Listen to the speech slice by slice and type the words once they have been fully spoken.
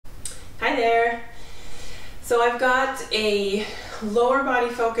Hi there. So I've got a lower body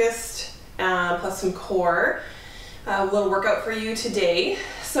focused plus some core little workout for you today.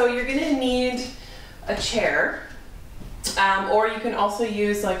 So you're gonna need a chair, or you can also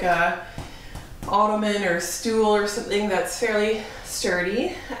use like a ottoman or stool or something that's fairly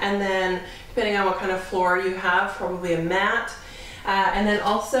sturdy, and then depending on what kind of floor you have, probably a mat, and then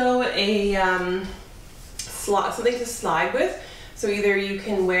also a something to slide with. So either you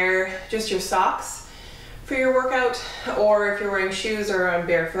can wear just your socks for your workout, or if you're wearing shoes or on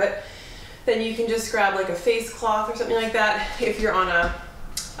barefoot, then you can just grab like a face cloth or something like that if you're on a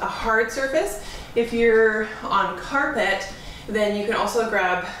hard surface. If you're on carpet, then you can also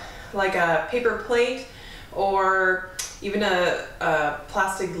grab like a paper plate or even a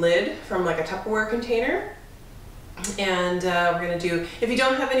plastic lid from like a Tupperware container. And we're gonna do, if you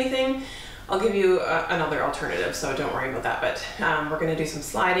don't have anything, I'll give you another alternative, so don't worry about that. But we're gonna do some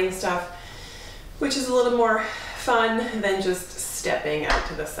sliding stuff, which is a little more fun than just stepping out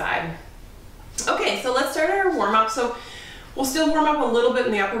to the side. Okay, so let's start our warm up. So we'll still warm up a little bit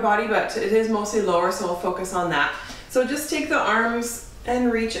in the upper body, but it is mostly lower, so we'll focus on that. So just take the arms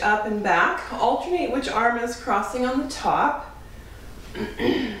and reach up and back. Alternate which arm is crossing on the top.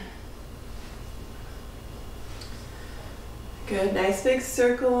 Good, nice big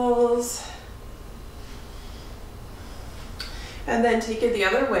circles. And then take it the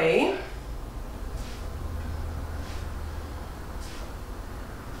other way.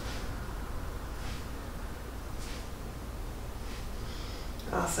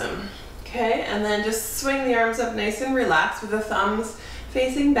 Awesome. Okay, and then just swing the arms up nice and relaxed with the thumbs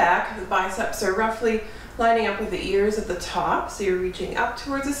facing back. The biceps are roughly lining up with the ears at the top, so you're reaching up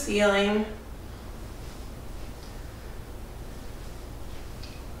towards the ceiling.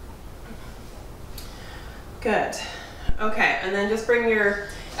 Good. Okay, and then just bring your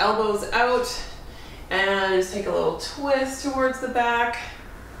elbows out and just take a little twist towards the back.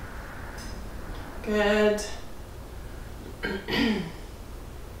 Good.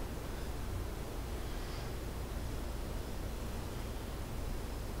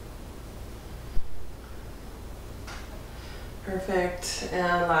 Perfect,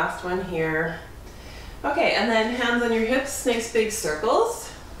 and last one here. Okay, and then hands on your hips, nice big circles.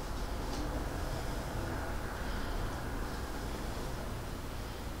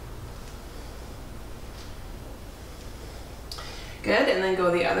 Good, and then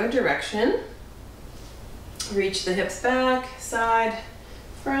go the other direction. Reach the hips back, side,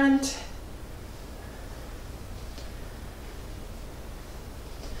 front.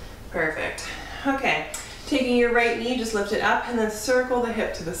 Perfect. Okay, taking your right knee, just lift it up and then circle the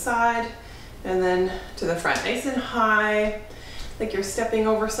hip to the side and then to the front. Nice and high, like you're stepping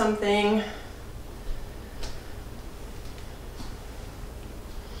over something.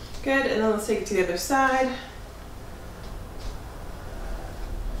 Good, and then let's take it to the other side.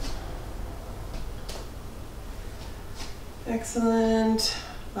 Excellent.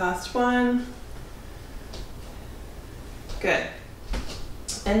 Last one. Good.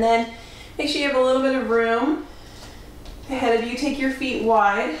 And then make sure you have a little bit of room ahead of you. Take your feet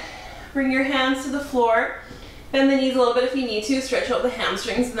wide. Bring your hands to the floor. Bend the knees a little bit if you need to. Stretch out the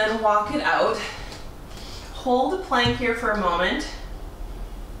hamstrings and then walk it out. Hold the plank here for a moment.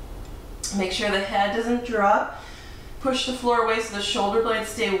 Make sure the head doesn't drop. Push the floor away so the shoulder blades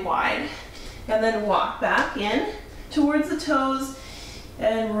stay wide. And then walk back in towards the toes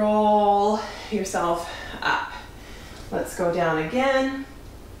and roll yourself up. Let's go down again.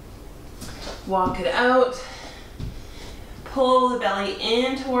 Walk it out. Pull the belly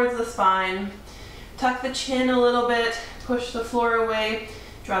in towards the spine. Tuck the chin a little bit. Push the floor away.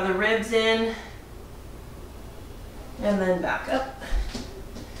 Draw the ribs in. And then back up.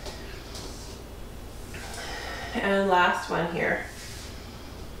 And last one here.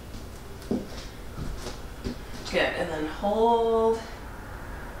 Good, and then hold.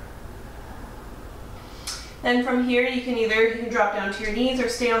 Then from here you can drop down to your knees or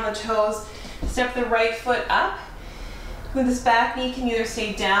stay on the toes. Step the right foot up. With this back knee can either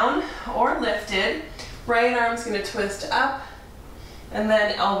stay down or lifted. Right arm's gonna twist up and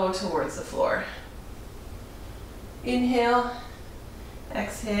then elbow towards the floor. Inhale,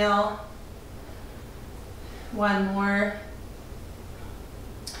 exhale. One more.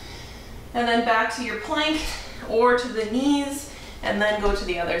 And then back to your plank or to the knees, and then go to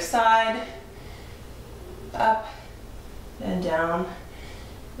the other side. Up and down.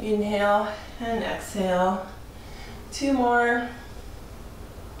 Inhale and exhale. Two more.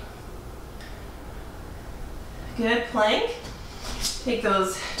 Good, plank. Take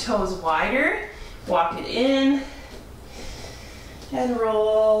those toes wider, walk it in, and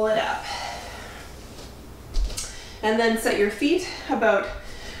roll it up. And then set your feet about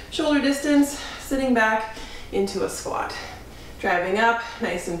shoulder distance, sitting back into a squat. Driving up,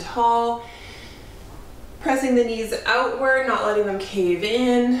 nice and tall. Pressing the knees outward, not letting them cave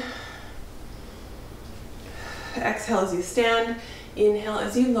in. Exhale as you stand. Inhale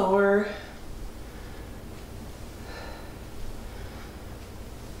as you lower.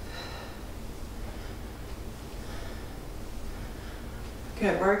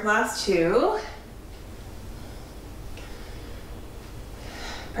 Good work, last two.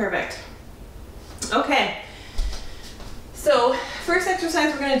 Perfect. Okay, so first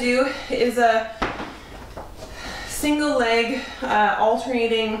exercise we're going to do is a single leg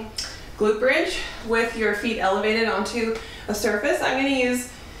alternating glute bridge with your feet elevated onto a surface. I'm going to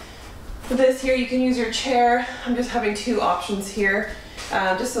use this here. You can use your chair. I'm just having two options here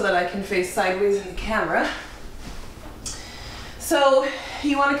just so that I can face sideways in the camera. So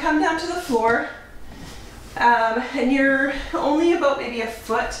you want to come down to the floor and you're only about maybe a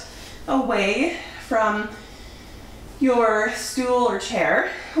foot away from your stool or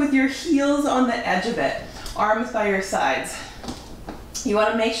chair with your heels on the edge of it, arms by your sides. You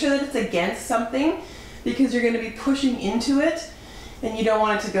want to make sure that it's against something because you're going to be pushing into it and you don't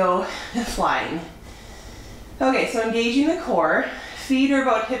want it to go flying. Okay, so engaging the core, feet are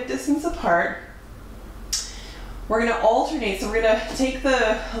about hip distance apart. We're going to alternate, so we're going to take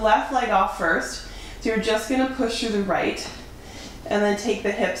the left leg off first. So you're just going to push through the right and then take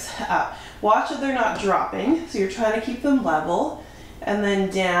the hips up. Watch that they're not dropping, so you're trying to keep them level, and then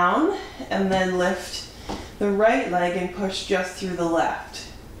down, and then lift the right leg and push just through the left.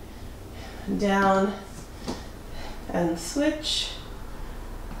 Down and switch,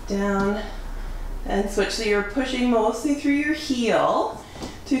 down and switch. So you're pushing mostly through your heel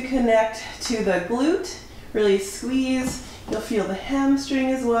to connect to the glute. Really squeeze. You'll feel the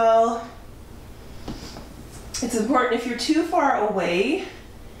hamstring as well. It's important if you're too far away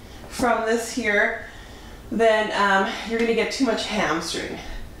from this here, then you're going to get too much hamstring.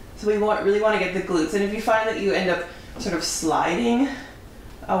 So we really want to get the glutes. And if you find that you end up sort of sliding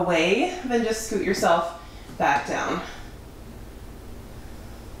away, then just scoot yourself back down.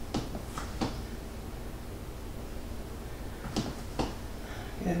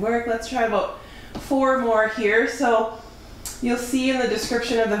 Good work. Let's try about 4 more here. So you'll see in the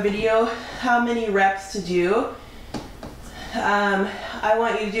description of the video how many reps to do. I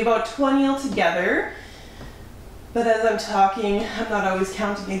want you to do about 20 altogether, but as I'm talking, I'm not always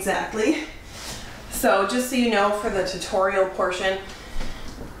counting exactly. So just so you know, for the tutorial portion,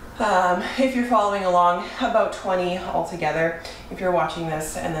 if you're following along, about 20 altogether. If you're watching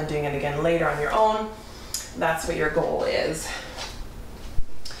this and then doing it again later on your own, that's what your goal is.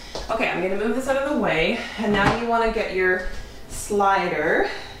 Okay, I'm going to move this out of the way, and now you want to get your slider,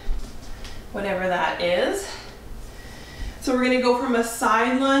 whatever that is. So we're going to go from a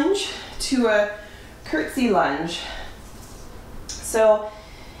side lunge to a curtsy lunge. So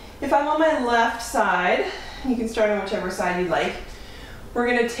if I'm on my left side, you can start on whichever side you'd like, we're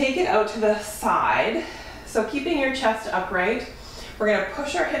going to take it out to the side. So keeping your chest upright, we're going to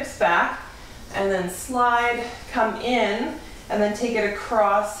push our hips back and then slide, come in, and then take it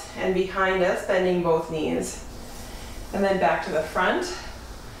across and behind us, bending both knees. And then back to the front,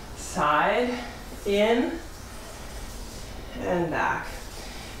 side, in, and back.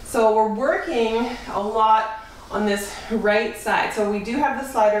 So we're working a lot on this right side. So we do have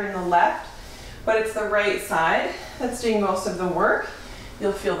the slider in the left, but it's the right side that's doing most of the work.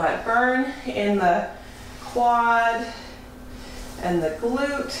 You'll feel that burn in the quad and the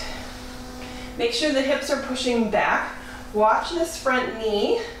glute. Make sure the hips are pushing back. Watch this front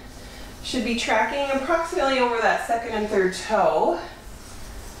knee. Should be tracking approximately over that second and third toe.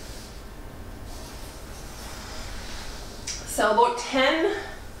 So about 10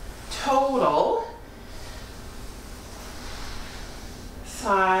 total.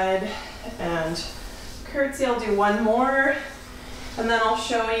 Side and curtsy. I'll do one more, and then I'll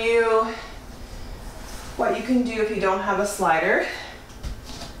show you what you can do if you don't have a slider.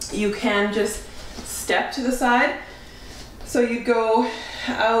 You can just step to the side. So you go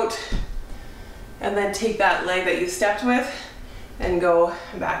out and then take that leg that you stepped with and go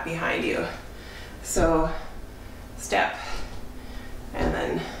back behind you. So step and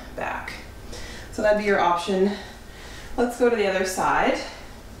then back. So that'd be your option. Let's go to the other side.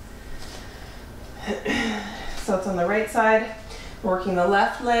 So it's on the right side, working the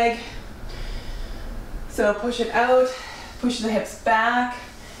left leg. So push it out, push the hips back,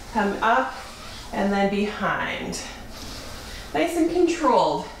 come up, and then behind. Nice and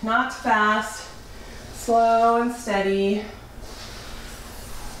controlled, not fast, slow and steady.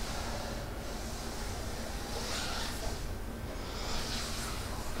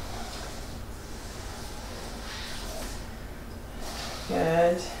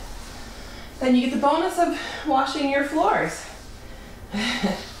 Good. Then you get the bonus of washing your floors.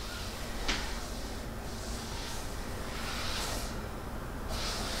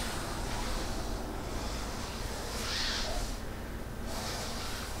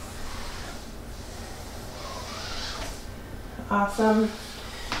 Awesome.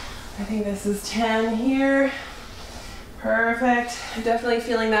 I think this is 10 here. Perfect. Definitely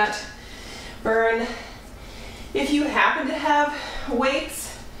feeling that burn. If you happen to have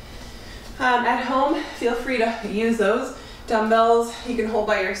weights at home, feel free to use those. Dumbbells you can hold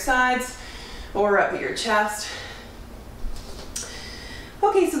by your sides or up at your chest.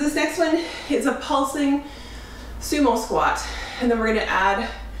 Okay, so this next one is a pulsing sumo squat, and then we're going to add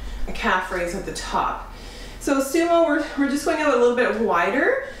a calf raise at the top. So sumo, we're just going out a little bit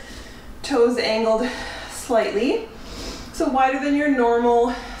wider, toes angled slightly, so wider than your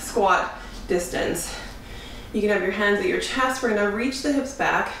normal squat distance. You can have your hands at your chest. We're going to reach the hips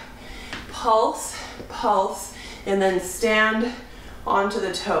back, pulse, pulse, and then stand onto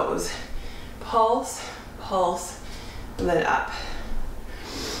the toes. Pulse, pulse, and then up.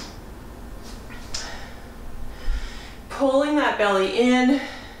 Pulling that belly in.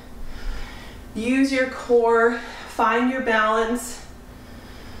 Use your core, find your balance,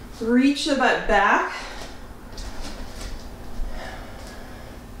 reach the butt back.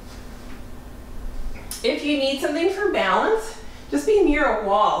 If you need something for balance, just be near a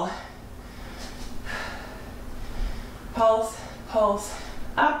wall. Pulse, pulse,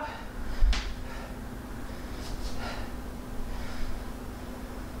 up.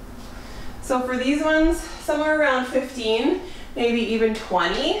 So for these ones, somewhere around 15, maybe even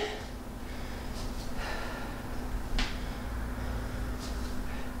 20.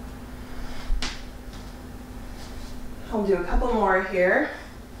 I'll do a couple more here.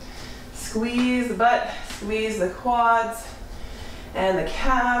 Squeeze the butt, squeeze the quads and the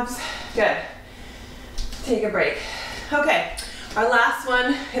calves. Good. Take a break. Okay, our last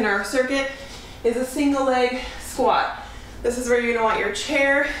one in our circuit is a single leg squat. This is where you're gonna want your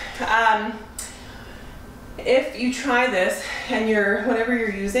chair. If you try this and whatever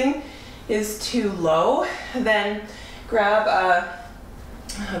you're using is too low, then grab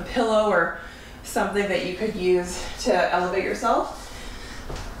a pillow or something that you could use to elevate yourself.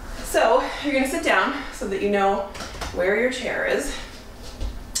 So you're gonna sit down so that you know where your chair is.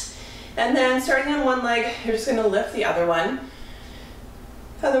 And then starting on one leg, you're just gonna lift the other one.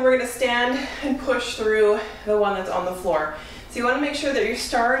 And then we're gonna stand and push through the one that's on the floor. So you wanna make sure that you're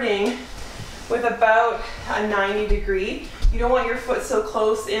starting with about a 90 degree. You don't want your foot so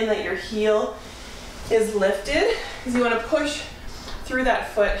close in that your heel is lifted, because you wanna push through that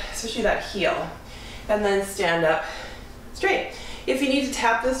foot, especially that heel, and then stand up straight. If you need to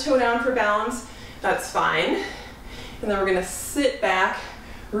tap this toe down for balance, that's fine. And then we're gonna sit back,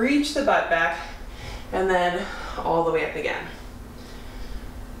 reach the butt back, and then all the way up again.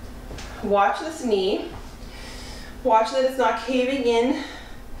 Watch this knee. Watch that it's not caving in.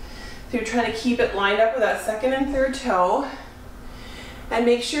 So you're trying to keep it lined up with that second and third toe. And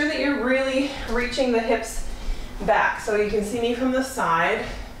make sure that you're really reaching the hips back. So you can see me from the side.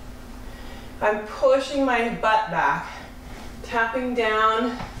 I'm pushing my butt back, tapping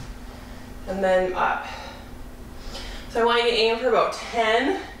down, and then up. So I want you to aim for about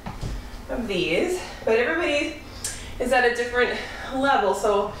 10 of these, but everybody is at a different level,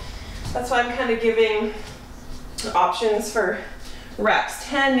 so that's why I'm kind of giving options for reps.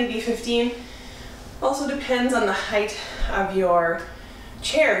 10, maybe 15. Also depends on the height of your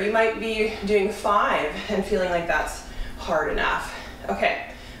chair. You might be doing 5 and feeling like that's hard enough. Okay,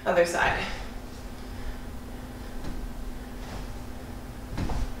 other side.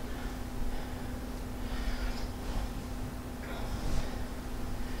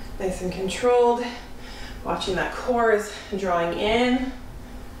 Nice and controlled. Watching that core is drawing in.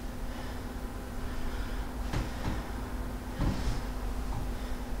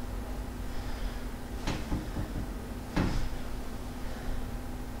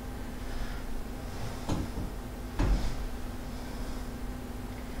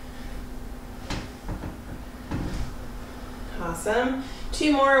 Awesome.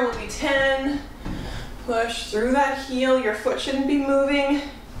 2 more will be 10. Push through that heel. Your foot shouldn't be moving.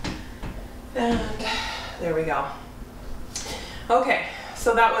 And there we go. Okay,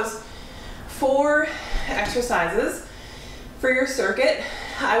 so that was 4 exercises for your circuit.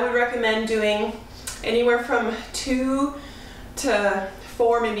 I would recommend doing anywhere from 2 to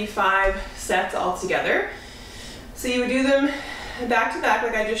 4, maybe 5 sets all together. So you would do them back to back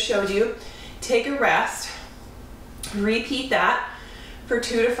like I just showed you. Take a rest. Repeat that for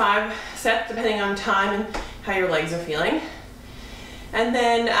 2 to 5 sets depending on time and how your legs are feeling. And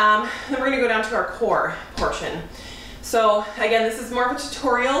then we're gonna go down to our core portion. So again, this is more of a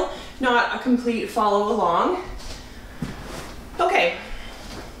tutorial, not a complete follow along. Okay.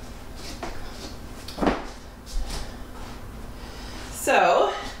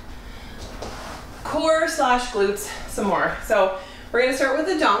 So, core slash glutes some more. So we're gonna start with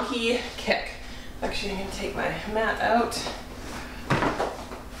the donkey kick. Actually, I'm gonna take my mat out.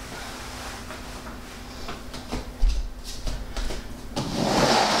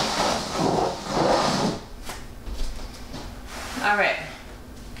 All right,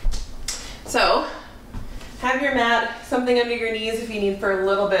 so have your mat, something under your knees if you need for a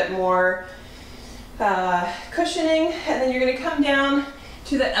little bit more cushioning, and then you're gonna come down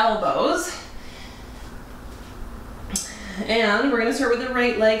to the elbows. And we're gonna start with the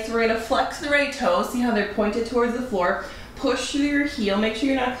right leg, so we're gonna flex the right toes, see how they're pointed towards the floor. Push through your heel, make sure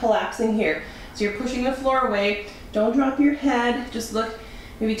you're not collapsing here. So you're pushing the floor away, don't drop your head, just look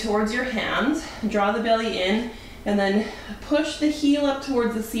maybe towards your hands, draw the belly in, and then push the heel up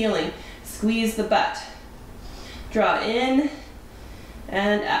towards the ceiling. Squeeze the butt. Draw in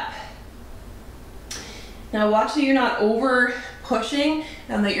and up. Now watch that you're not over pushing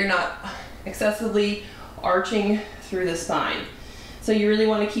and that you're not excessively arching through the spine. So you really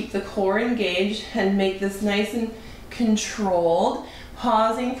want to keep the core engaged and make this nice and controlled,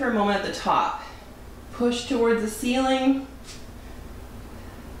 pausing for a moment at the top. Push towards the ceiling.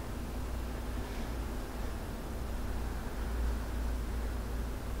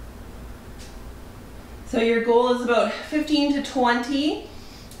 So your goal is about 15 to 20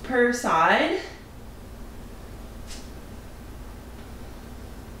 per side.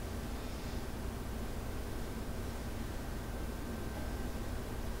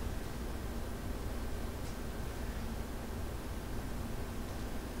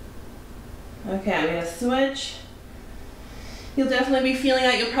 Okay, I'm gonna switch. You'll definitely be feeling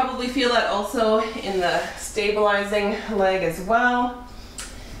that. You'll probably feel that also in the stabilizing leg as well.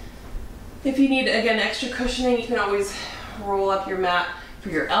 If you need, again, extra cushioning, you can always roll up your mat for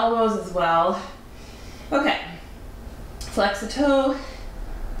your elbows as well. Okay, flex the toe,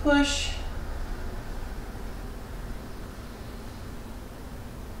 push.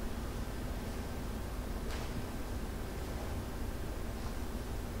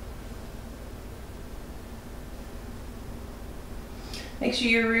 Make sure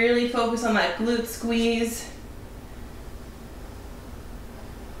you really focus on that glute squeeze.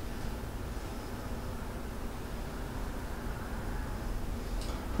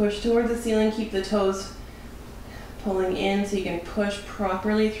 Push towards the ceiling, keep the toes pulling in so you can push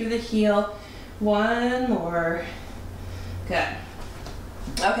properly through the heel. One more. Good.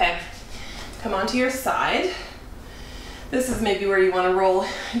 Okay, come onto your side. This is maybe where you want to roll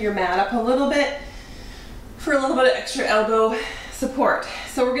your mat up a little bit for a little bit of extra elbow support.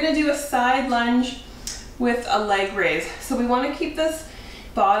 So we're gonna do a side lunge with a leg raise. So we want to keep this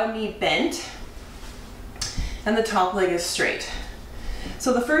bottom knee bent and the top leg is straight.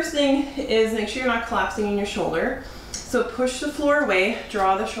 So the first thing is make sure you're not collapsing in your shoulder. So push the floor away,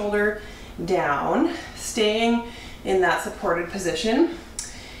 draw the shoulder down, staying in that supported position.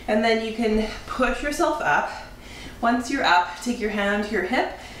 And then you can push yourself up. Once you're up, take your hand to your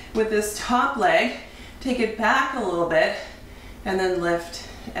hip with this top leg, take it back a little bit, and then lift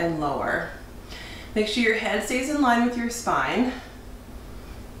and lower. Make sure your head stays in line with your spine.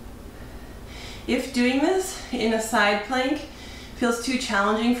 If doing this in a side plank feels too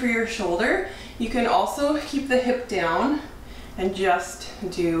challenging for your shoulder, you can also keep the hip down and just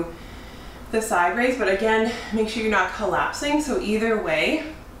do the side raise, but again, make sure you're not collapsing. So either way,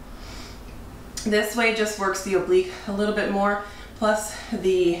 this way just works the oblique a little bit more, plus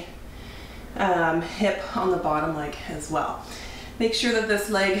the hip on the bottom leg as well. Make sure that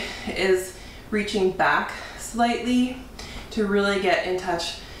this leg is reaching back slightly to really get in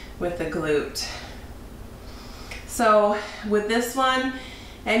touch with the glute. So with this one,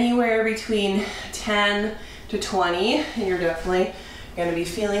 anywhere between 10 to 20, and you're definitely going to be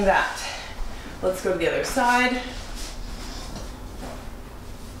feeling that. Let's go to the other side.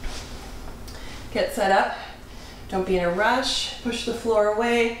 Get set up. Don't be in a rush. Push the floor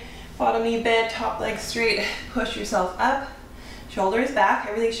away. Bottom knee bent, top leg straight. Push yourself up. Shoulders back.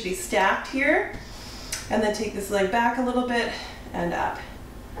 Everything should be stacked here. And then take this leg back a little bit and up.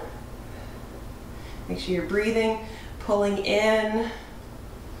 Make sure you're breathing, pulling in.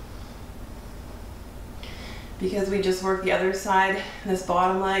 Because we just worked the other side, this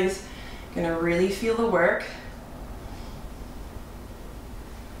bottom leg's gonna really feel the work.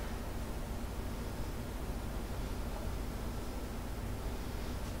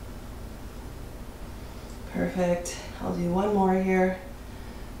 Perfect. I'll do one more here.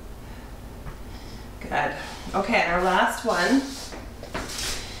 Good. Okay, and our last one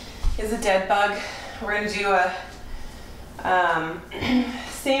is a dead bug. We're going to do a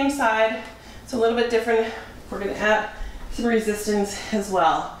same side. It's a little bit different. We're going to add some resistance as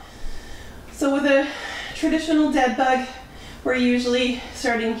well. So with a traditional dead bug, we're usually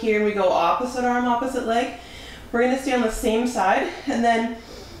starting here and we go opposite arm, opposite leg. We're going to stay on the same side, and then,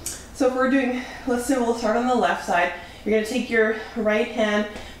 so if we're doing, let's say we'll start on the left side. You're going to take your right hand,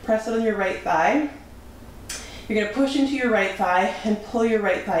 press it on your right thigh. You're going to push into your right thigh and pull your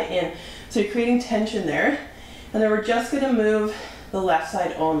right thigh in. So you're creating tension there. And then we're just going to move the left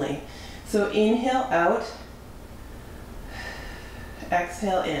side only. So inhale out,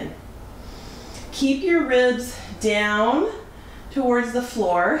 exhale in. Keep your ribs down towards the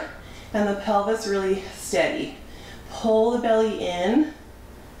floor and the pelvis really steady. Pull the belly in.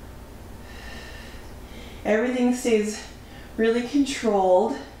 Everything stays really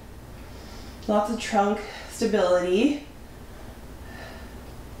controlled. Lots of trunk stability.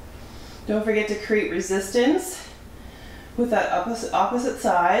 Don't forget to create resistance with that opposite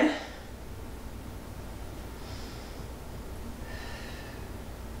side.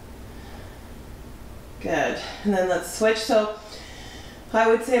 Good. And then let's switch. So I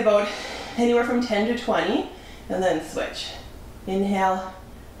would say about anywhere from 10 to 20, and then switch. Inhale,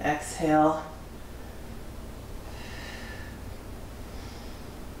 exhale.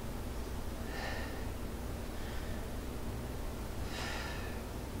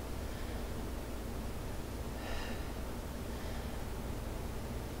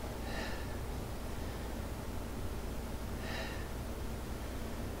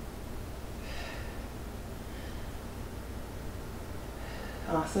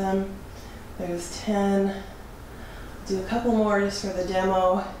 Awesome. There's 10. Do a couple more just for the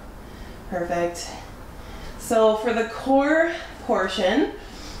demo. Perfect. So for the core portion,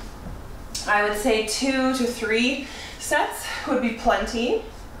 I would say 2 to 3 sets would be plenty.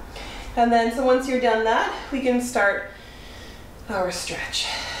 And then, so once you're done that, we can start our stretch.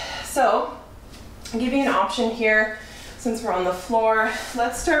 So I'll give you an option here since we're on the floor.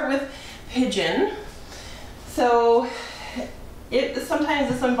 Let's start with pigeon. So sometimes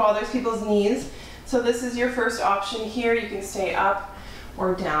this one bothers people's knees. So this is your first option here. You can stay up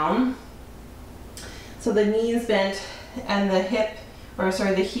or down. So the knee is bent and the hip,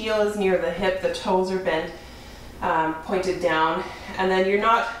 the heel is near the hip, the toes are bent, pointed down, and then you're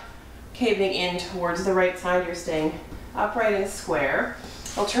not caving in towards the right side, you're staying upright and square.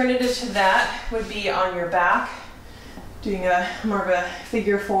 Alternative to that would be on your back, doing a more of a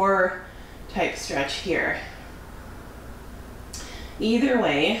figure 4 type stretch here. Either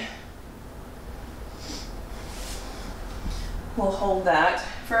way, we'll hold that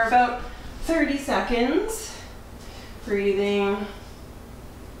for about 30 seconds, breathing.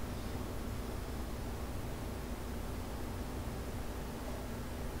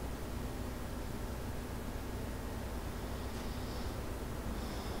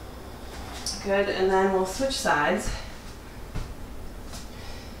 Good, and then we'll switch sides.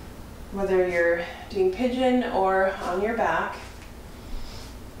 Whether you're doing pigeon or on your back.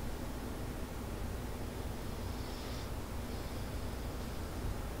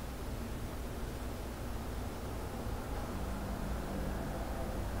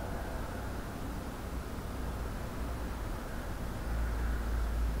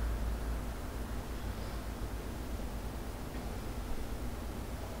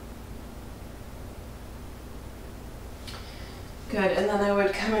 Good, and then I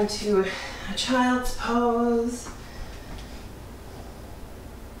would come into a child's pose.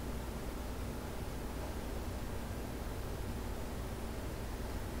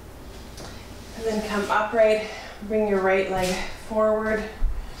 And then come upright, bring your right leg forward.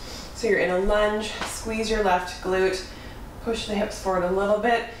 So you're in a lunge, squeeze your left glute, push the hips forward a little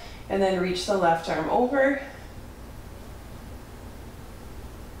bit, and then reach the left arm over.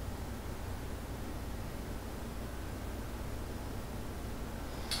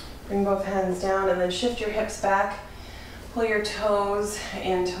 Bring both hands down and then shift your hips back. Pull your toes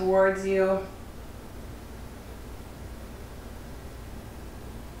in towards you.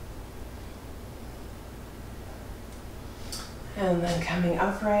 And then coming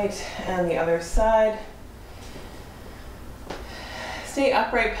upright and the other side. Stay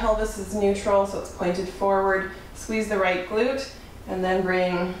upright, pelvis is neutral, so it's pointed forward. Squeeze the right glute and then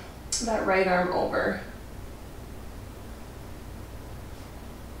bring that right arm over.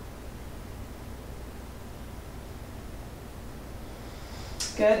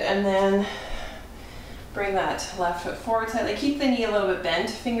 Good, and then bring that left foot forward slightly. Keep the knee a little bit bent,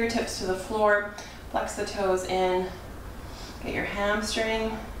 fingertips to the floor. Flex the toes in. Get your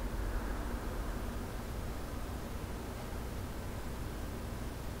hamstring.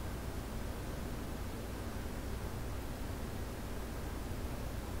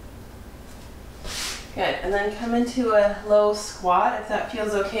 Good, and then come into a low squat if that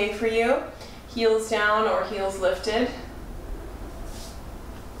feels okay for you. Heels down or heels lifted.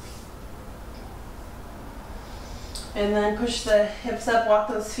 And then push the hips up, walk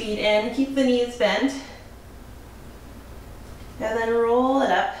those feet in, keep the knees bent. And then roll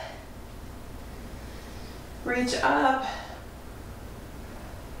it up. Reach up.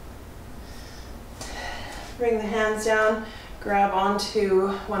 Bring the hands down, grab onto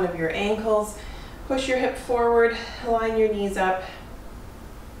one of your ankles. Push your hip forward, line your knees up,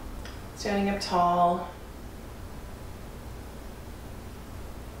 standing up tall.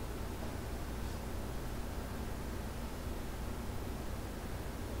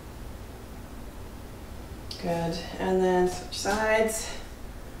 Good, and then switch sides.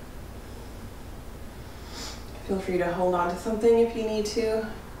 Feel free to hold on to something if you need to.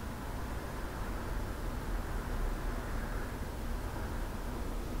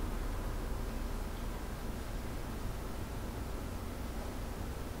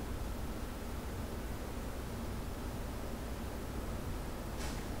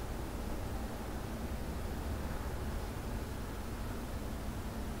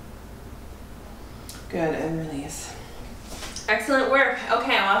 Good, and release. Excellent work.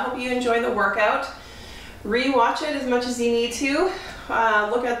 Okay, well, I hope you enjoy the workout. Re-watch it as much as you need to.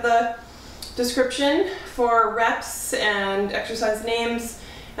 Look at the description for reps and exercise names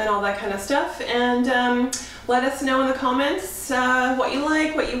and all that kind of stuff. And let us know in the comments what you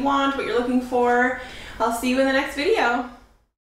like, what you want, what you're looking for. I'll see you in the next video.